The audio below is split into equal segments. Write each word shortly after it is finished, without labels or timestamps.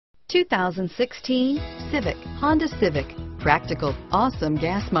2016 Civic, Honda Civic. Practical, awesome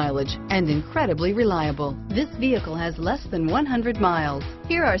gas mileage, and incredibly reliable. This vehicle has less than 100 miles.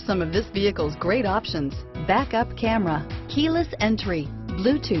 Here are some of this vehicle's great options: backup camera, keyless entry,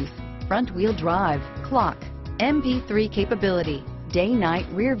 Bluetooth, front wheel drive, clock, MP3 capability, day-night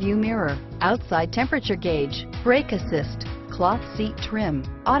rear view mirror, outside temperature gauge, brake assist, cloth seat trim,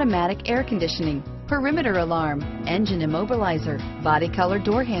 automatic air conditioning, perimeter alarm, engine immobilizer, body color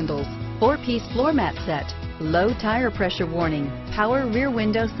door handles, 4-piece floor mat set, low tire pressure warning, power rear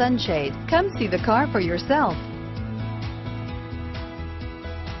window sunshade. Come see the car for yourself.